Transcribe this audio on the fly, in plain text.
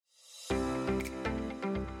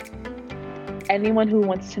Anyone who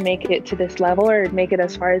wants to make it to this level or make it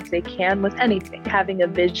as far as they can with anything, having a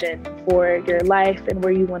vision for your life and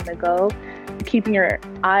where you want to go, keeping your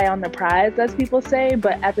eye on the prize, as people say,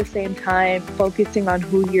 but at the same time, focusing on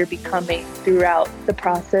who you're becoming throughout the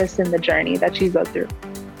process and the journey that you go through.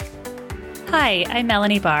 Hi, I'm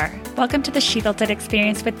Melanie Barr. Welcome to the She Built It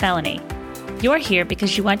Experience with Melanie. You're here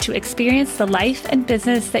because you want to experience the life and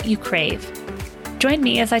business that you crave. Join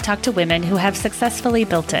me as I talk to women who have successfully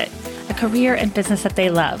built it, a career and business that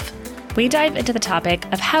they love. We dive into the topic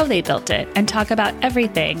of how they built it and talk about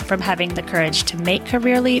everything from having the courage to make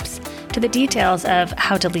career leaps to the details of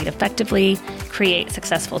how to lead effectively, create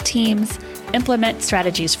successful teams, implement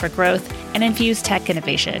strategies for growth, and infuse tech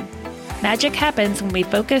innovation. Magic happens when we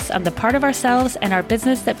focus on the part of ourselves and our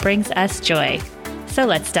business that brings us joy. So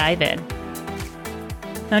let's dive in.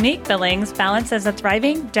 Monique Billings balances a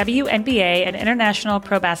thriving WNBA and international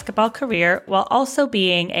pro basketball career while also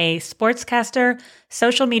being a sportscaster,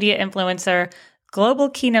 social media influencer, global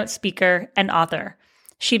keynote speaker, and author.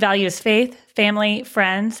 She values faith, family,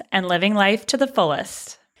 friends, and living life to the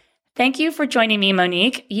fullest. Thank you for joining me,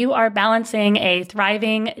 Monique. You are balancing a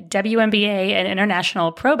thriving WNBA and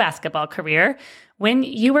international pro basketball career. When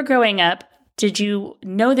you were growing up, did you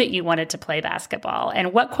know that you wanted to play basketball?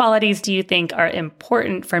 And what qualities do you think are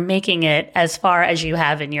important for making it as far as you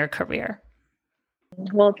have in your career?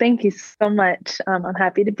 Well, thank you so much. I'm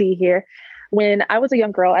happy to be here. When I was a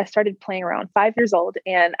young girl, I started playing around 5 years old,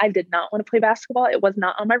 and I did not want to play basketball. It was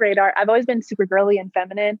not on my radar. I've always been super girly and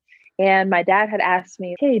feminine. And my dad had asked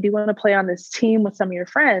me, hey, do you want to play on this team with some of your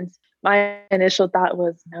friends? My initial thought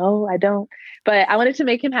was, no, I don't. But I wanted to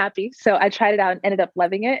make him happy. So I tried it out and ended up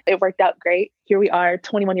loving it. It worked out great. Here we are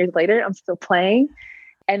 21 years later. I'm still playing.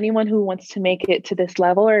 Anyone who wants to make it to this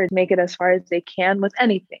level or make it as far as they can with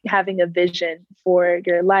anything, having a vision for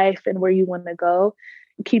your life and where you want to go,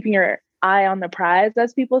 keeping your eye on the prize,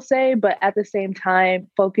 as people say, but at the same time,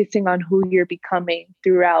 focusing on who you're becoming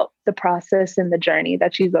throughout the process and the journey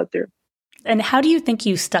that you go through. And how do you think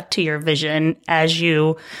you stuck to your vision as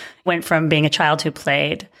you went from being a child who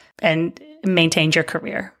played and maintained your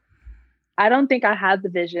career? I don't think I had the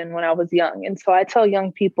vision when I was young. And so I tell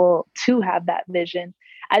young people to have that vision.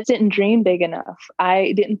 I didn't dream big enough.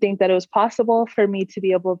 I didn't think that it was possible for me to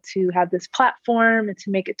be able to have this platform and to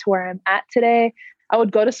make it to where I'm at today. I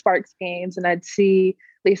would go to Sparks games and I'd see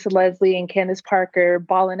Lisa Leslie and Candace Parker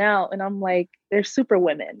balling out. And I'm like, they're super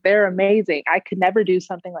women. They're amazing. I could never do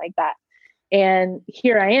something like that. And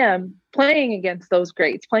here I am playing against those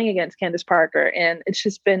greats, playing against Candace Parker. And it's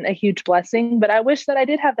just been a huge blessing. But I wish that I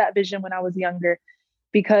did have that vision when I was younger,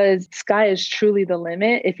 because sky is truly the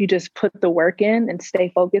limit if you just put the work in and stay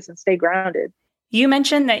focused and stay grounded. You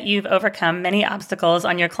mentioned that you've overcome many obstacles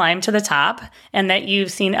on your climb to the top and that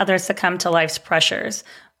you've seen others succumb to life's pressures.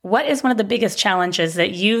 What is one of the biggest challenges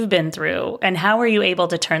that you've been through, and how were you able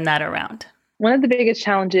to turn that around? One of the biggest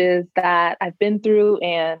challenges that I've been through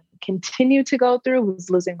and continue to go through was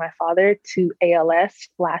losing my father to ALS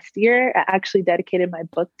last year. I actually dedicated my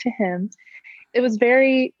book to him. It was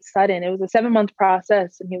very sudden. It was a 7-month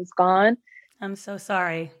process and he was gone. I'm so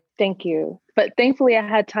sorry. Thank you. But thankfully, I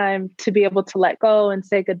had time to be able to let go and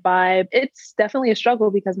say goodbye. It's definitely a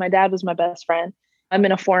struggle because my dad was my best friend. I'm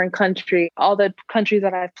in a foreign country. All the countries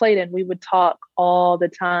that I've played in, we would talk all the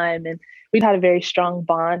time and we've had a very strong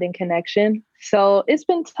bond and connection. So it's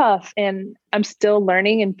been tough and I'm still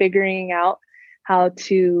learning and figuring out how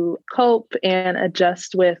to cope and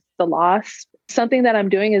adjust with the loss. Something that I'm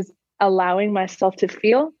doing is allowing myself to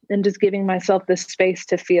feel and just giving myself the space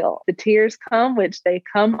to feel. The tears come, which they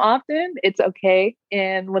come often. It's okay.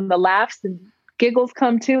 And when the laughs and giggles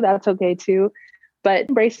come too, that's okay too. But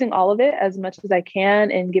embracing all of it as much as I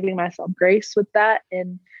can and giving myself grace with that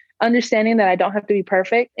and understanding that I don't have to be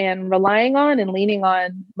perfect and relying on and leaning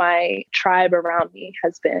on my tribe around me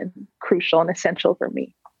has been crucial and essential for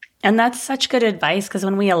me. And that's such good advice, because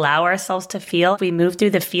when we allow ourselves to feel, we move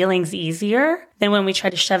through the feelings easier than when we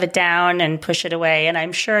try to shove it down and push it away. And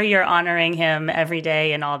I'm sure you're honoring him every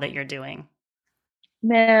day in all that you're doing.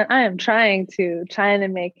 Man, I am trying to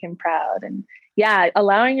make him proud. And yeah,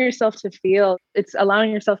 allowing yourself to feel, it's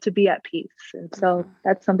allowing yourself to be at peace. And so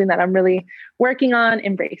that's something that I'm really working on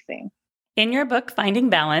embracing. In your book, Finding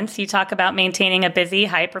Balance, you talk about maintaining a busy,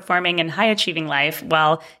 high-performing, and high-achieving life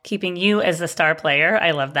while keeping you as the star player.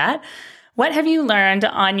 I love that. What have you learned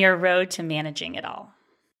on your road to managing it all?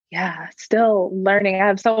 Yeah, still learning. I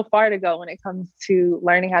have so far to go when it comes to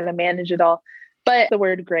learning how to manage it all. But the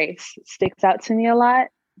word grace sticks out to me a lot,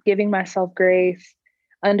 giving myself grace,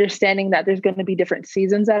 understanding that there's going to be different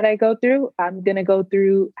seasons that I go through. I'm going to go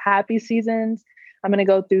through happy seasons, I'm going to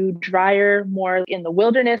go through drier, more in the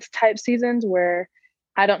wilderness type seasons where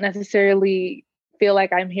I don't necessarily feel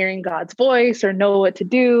like I'm hearing God's voice or know what to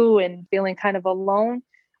do and feeling kind of alone.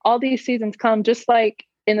 All these seasons come just like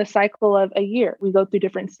in the cycle of a year. We go through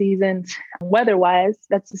different seasons weather-wise.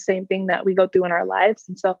 That's the same thing that we go through in our lives.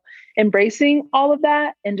 And so embracing all of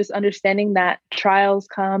that and just understanding that trials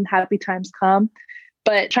come, happy times come,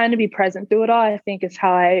 but trying to be present through it all, I think is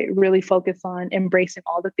how I really focus on embracing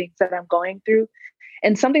all the things that I'm going through.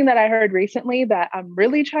 And something that I heard recently that I'm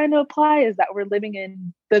really trying to apply is that we're living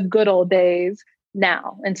in the good old days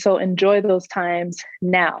now. And so enjoy those times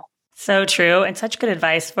now. So true. And such good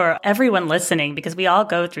advice for everyone listening, because we all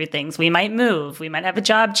go through things. We might move. We might have a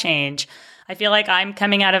job change. I feel like I'm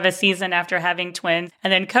coming out of a season after having twins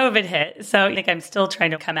and then COVID hit. So I think I'm still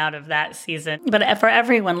trying to come out of that season. But for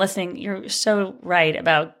everyone listening, you're so right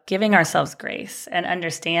about giving ourselves grace and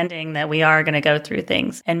understanding that we are going to go through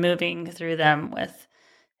things and moving through them with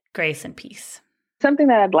grace and peace. Something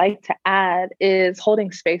that I'd like to add is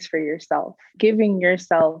holding space for yourself, giving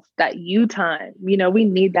yourself that you time. You know, we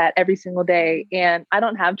need that every single day. And I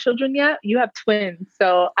don't have children yet. You have twins.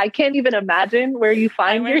 So I can't even imagine where you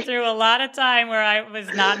find I went through a lot of time where I was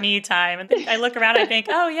not me time. And I look around, I think,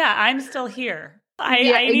 oh yeah, I'm still here.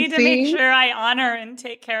 I need to make sure I honor and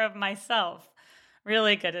take care of myself.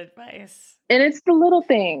 Really good advice. And it's the little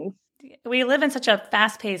things. We live in such a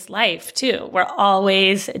fast-paced life, too. We're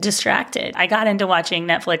always distracted. I got into watching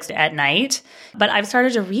Netflix at night, but I've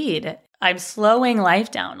started to read. I'm slowing life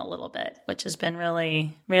down a little bit, which has been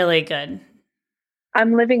really, really good.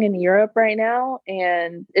 I'm living in Europe right now,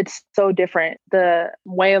 and it's so different, the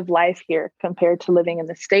way of life here compared to living in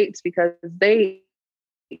the States, because they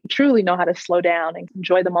truly know how to slow down and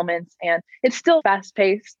enjoy the moments. And it's still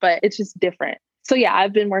fast-paced, but it's just different. So yeah,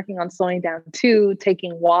 I've been working on slowing down too,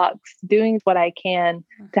 taking walks, doing what I can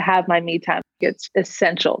to have my me time. It's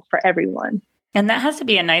essential for everyone. And that has to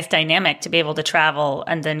be a nice dynamic to be able to travel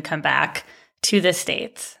and then come back to the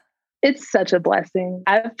States. It's such a blessing.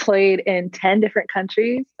 I've played in 10 different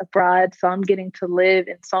countries abroad, so I'm getting to live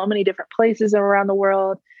in so many different places around the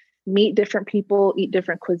world, meet different people, eat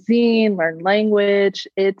different cuisine, learn language.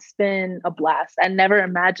 It's been a blast. I never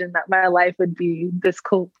imagined that my life would be this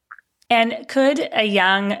cool. And could a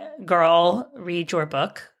young girl read your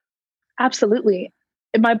book? Absolutely.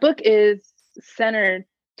 My book is centered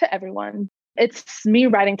to everyone. It's me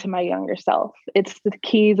writing to my younger self. It's the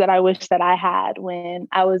keys that I wish that I had when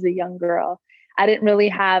I was a young girl. I didn't really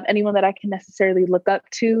have anyone that I can necessarily look up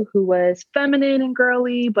to who was feminine and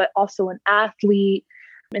girly, but also an athlete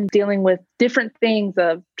and dealing with different things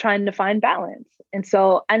of trying to find balance. And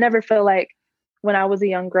so I never feel like when I was a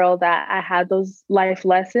young girl that I had those life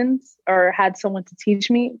lessons or had someone to teach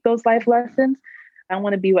me those life lessons. I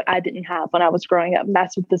want to be what I didn't have when I was growing up. And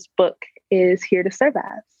that's what this book is here to serve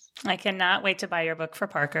as. I cannot wait to buy your book for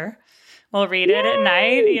Parker. We'll read it at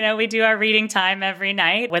night. You know, we do our reading time every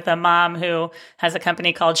night with a mom who has a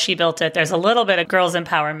company called She Built It. There's a little bit of girls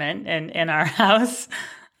empowerment in our house.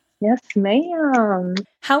 Yes, ma'am.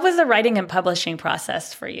 How was the writing and publishing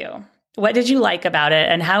process for you? What did you like about it?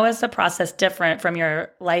 And how is the process different from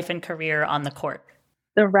your life and career on the court?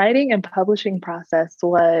 The writing and publishing process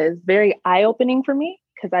was very eye-opening for me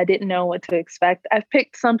because I didn't know what to expect. I've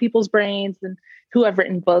picked some people's brains and who have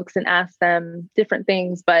written books and asked them different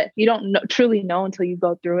things, but you don't truly know until you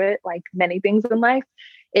go through it, like many things in life.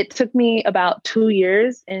 It took me about 2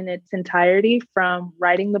 years in its entirety from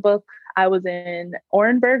writing the book. I was in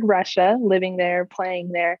Orenburg, Russia, living there, playing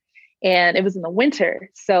there. And it was in the winter.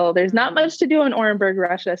 So there's not much to do in Orenburg,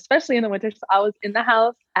 Russia, especially in the winter. So I was in the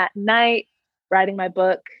house at night writing my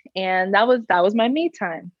book. And that was my me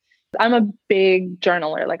time. I'm a big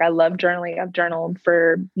journaler. Like I love journaling. I've journaled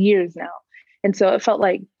for years now. And so it felt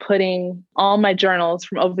like putting all my journals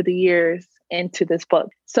from over the years into this book.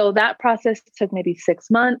 So that process took maybe 6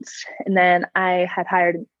 months. And then I had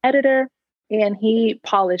hired an editor. And he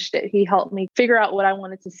polished it. He helped me figure out what I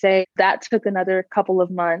wanted to say. That took another couple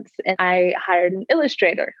of months. And I hired an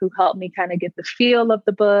illustrator who helped me kind of get the feel of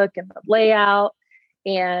the book and the layout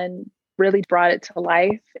and really brought it to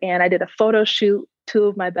life. And I did a photo shoot. 2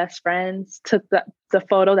 of my best friends took the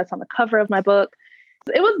photo that's on the cover of my book.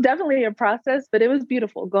 It was definitely a process, but it was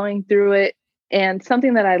beautiful going through it. And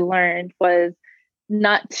something that I learned was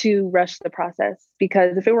not to rush the process,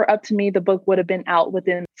 because if it were up to me, the book would have been out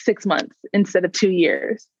within 6 months instead of 2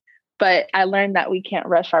 years. But I learned that we can't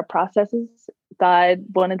rush our processes. God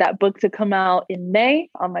wanted that book to come out in May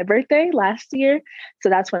on my birthday last year. So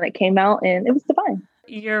that's when it came out and it was divine.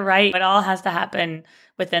 You're right. It all has to happen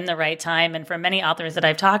within the right time. And for many authors that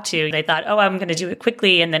I've talked to, they thought, oh, I'm going to do it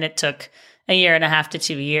quickly. And then it took 1.5 to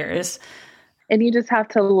 2 years. And you just have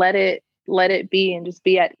to let it be and just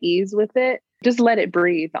be at ease with it. Just let it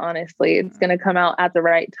breathe, honestly. It's going to come out at the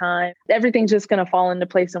right time. Everything's just going to fall into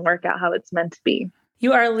place and work out how it's meant to be.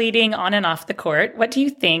 You are leading on and off the court. What do you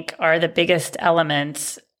think are the biggest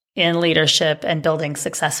elements in leadership and building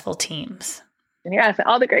successful teams? And you're asking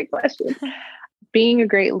all the great questions. Being a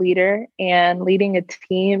great leader and leading a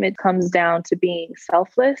team, it comes down to being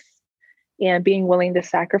selfless and being willing to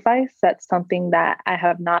sacrifice. That's something that I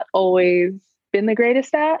have not always been the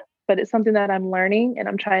greatest at, but it's something that I'm learning and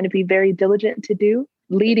I'm trying to be very diligent to do.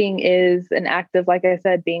 Leading is an act of, like I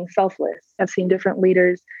said, being selfless. I've seen different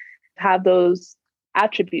leaders have those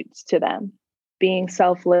attributes to them, being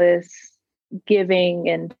selfless, giving,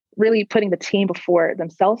 and really putting the team before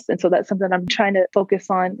themselves. And so that's something I'm trying to focus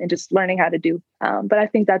on and just learning how to do. But I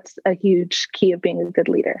think that's a huge key of being a good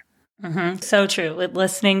leader. Mm-hmm. So true.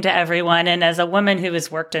 Listening to everyone. And as a woman who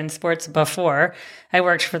has worked in sports before, I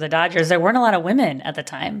worked for the Dodgers. There weren't a lot of women at the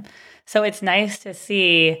time. So it's nice to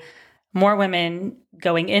see more women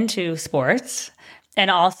going into sports and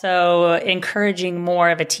also encouraging more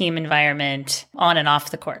of a team environment on and off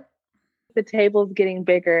the court. The table's getting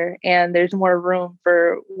bigger and there's more room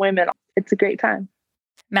for women. It's a great time.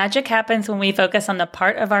 Magic happens when we focus on the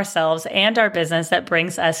part of ourselves and our business that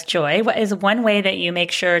brings us joy. What is one way that you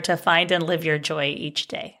make sure to find and live your joy each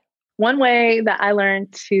day? One way that I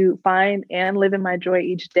learned to find and live in my joy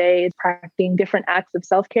each day is practicing different acts of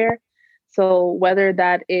self-care. So whether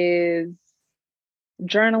that is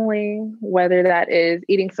journaling, whether that is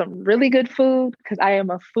eating some really good food, because I am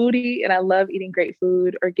a foodie and I love eating great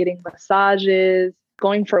food, or getting massages,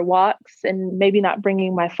 going for walks and maybe not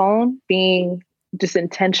bringing my phone, being just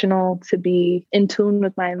intentional to be in tune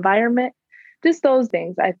with my environment. Just those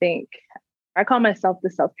things, I think. I call myself the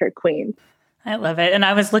self-care queen. I love it. And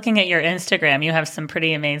I was looking at your Instagram. You have some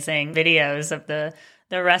pretty amazing videos of the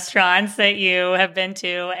restaurants that you have been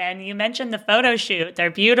to. And you mentioned the photo shoot.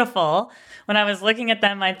 They're beautiful. When I was looking at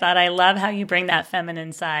them, I thought, I love how you bring that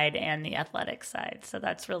feminine side and the athletic side. So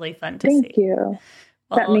that's really fun to see. Thank you.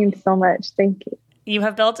 Well, that means so much. Thank you. You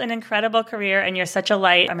have built an incredible career and you're such a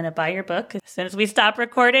light. I'm going to buy your book as soon as we stop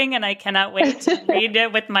recording, and I cannot wait to read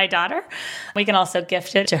it with my daughter. We can also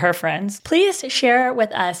gift it to her friends. Please share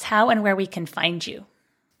with us how and where we can find you.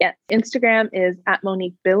 Yeah, Instagram is at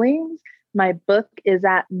Monique Billings. My book is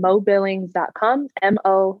at mobillings.com,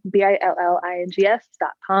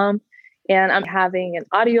 MOBILLINGS.com. And I'm having an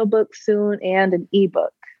audiobook soon and an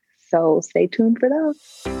ebook. So stay tuned for those.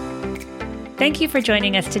 Thank you for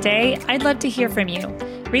joining us today. I'd love to hear from you.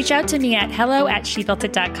 Reach out to me at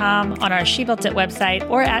hello@shebuiltit.com, on our She Built It website,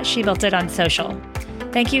 or at She Built It on social.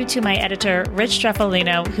 Thank you to my editor, Rich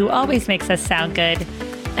Streffolino, who always makes us sound good.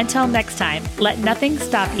 Until next time, let nothing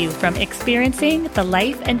stop you from experiencing the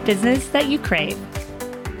life and business that you crave.